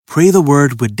Pray the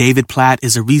Word with David Platt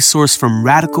is a resource from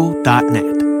Radical.net.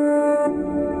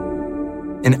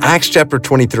 In Acts chapter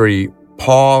 23,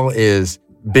 Paul is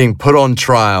being put on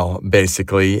trial,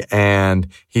 basically, and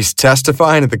he's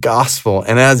testifying to the gospel.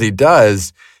 And as he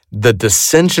does, the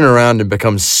dissension around him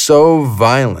becomes so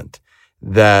violent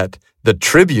that the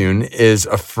tribune is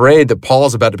afraid that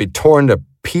Paul's about to be torn to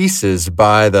pieces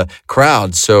by the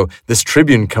crowd. So this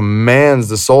tribune commands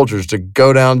the soldiers to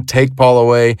go down, take Paul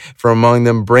away from among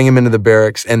them, bring him into the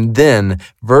barracks. And then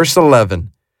verse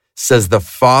 11 says, the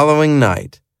following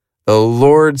night, the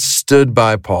Lord stood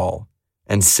by Paul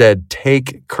and said,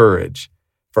 take courage,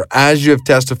 for as you have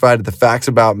testified to the facts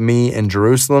about me in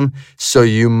Jerusalem, so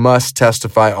you must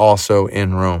testify also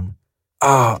in Rome.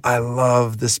 Oh, I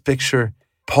love this picture.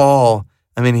 Paul,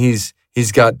 he's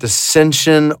got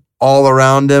dissension all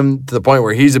around him to the point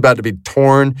where he's about to be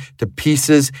torn to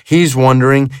pieces. He's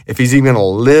wondering if he's even going to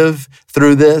live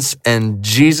through this, and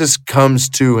Jesus comes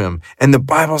to him. And the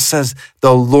Bible says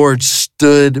the Lord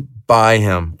stood by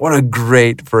him. What a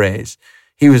great phrase.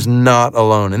 He was not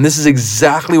alone. And this is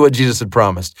exactly what Jesus had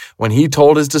promised. When he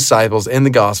told his disciples in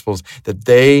the Gospels that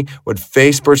they would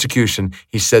face persecution,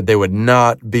 he said they would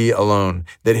not be alone,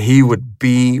 that he would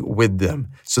be with them.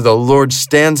 So the Lord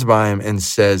stands by him and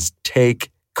says,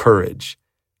 take courage.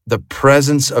 The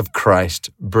presence of Christ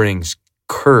brings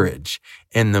courage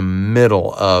in the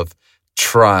middle of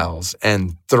trials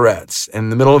and threats, in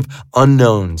the middle of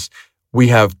unknowns. We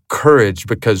have courage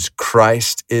because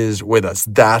Christ is with us.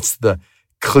 That's the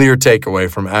clear takeaway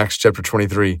from Acts chapter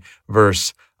 23,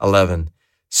 verse 11.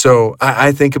 So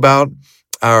I think about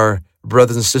our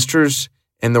brothers and sisters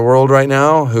in the world right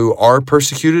now who are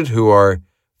persecuted, who are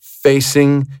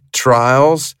facing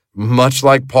trials, much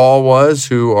like Paul was,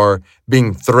 who are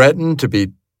being threatened to be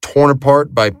torn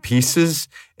apart by pieces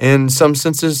in some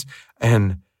senses.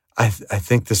 And I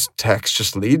think this text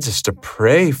just leads us to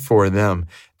pray for them,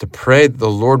 to pray that the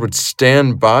Lord would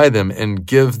stand by them and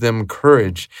give them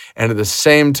courage. And at the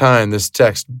same time, this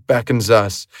text beckons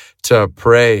us to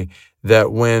pray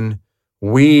that when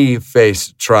we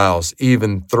face trials,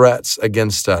 even threats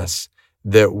against us,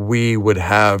 that we would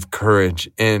have courage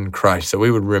in Christ, that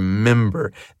we would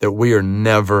remember that we are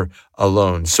never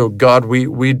alone. So God, we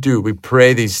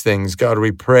pray these things. God,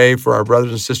 we pray for our brothers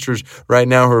and sisters right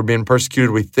now who are being persecuted.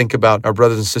 We think about our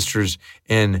brothers and sisters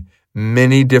in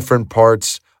many different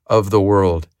parts of the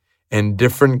world, in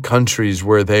different countries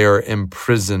where they are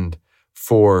imprisoned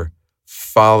for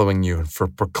following you, for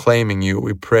proclaiming you.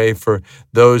 We pray for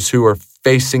those who are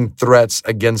facing threats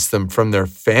against them from their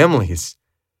families,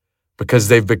 because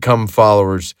they've become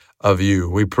followers of you.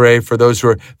 We pray for those who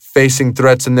are facing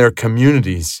threats in their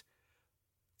communities,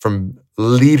 from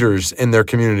leaders in their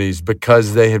communities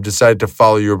because they have decided to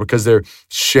follow you or because they're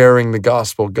sharing the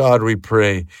gospel. God, we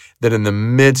pray that in the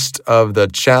midst of the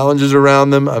challenges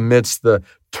around them, amidst the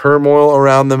turmoil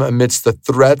around them, amidst the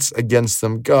threats against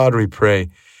them, God, we pray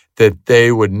that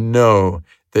they would know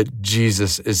that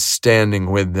Jesus is standing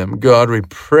with them. God, we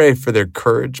pray for their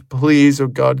courage. Please, oh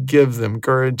God, give them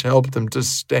courage. Help them to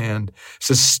stand,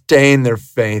 sustain their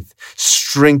faith,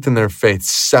 strengthen their faith,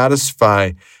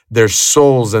 satisfy their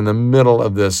souls in the middle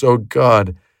of this. Oh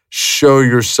God, show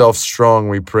yourself strong,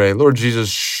 we pray. Lord Jesus,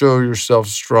 show yourself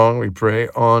strong, we pray,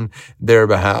 on their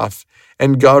behalf.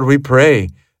 And God, we pray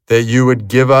that you would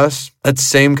give us that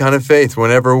same kind of faith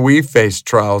whenever we face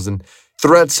trials and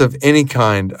threats of any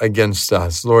kind against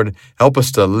us. Lord, help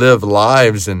us to live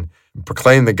lives and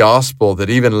proclaim the gospel that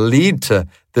even lead to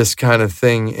this kind of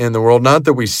thing in the world. Not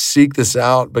that we seek this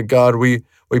out, but God, we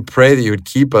pray that you would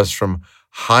keep us from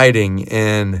hiding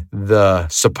in the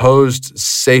supposed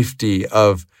safety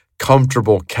of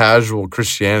comfortable, casual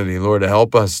Christianity. Lord,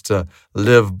 help us to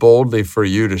live boldly for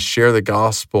you, to share the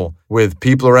gospel with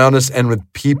people around us and with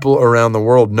people around the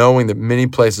world, knowing that many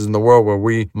places in the world where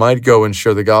we might go and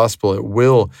share the gospel, it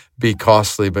will be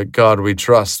costly. But God, we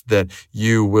trust that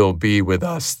you will be with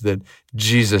us, that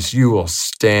Jesus, you will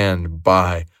stand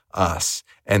by us,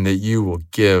 and that you will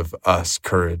give us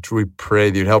courage. We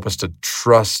pray that you'd help us to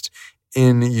trust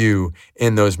in you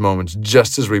in those moments,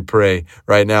 just as we pray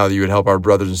right now that you would help our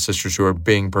brothers and sisters who are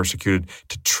being persecuted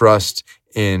to trust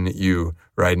in you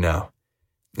right now.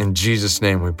 In Jesus'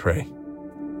 name we pray.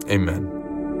 Amen.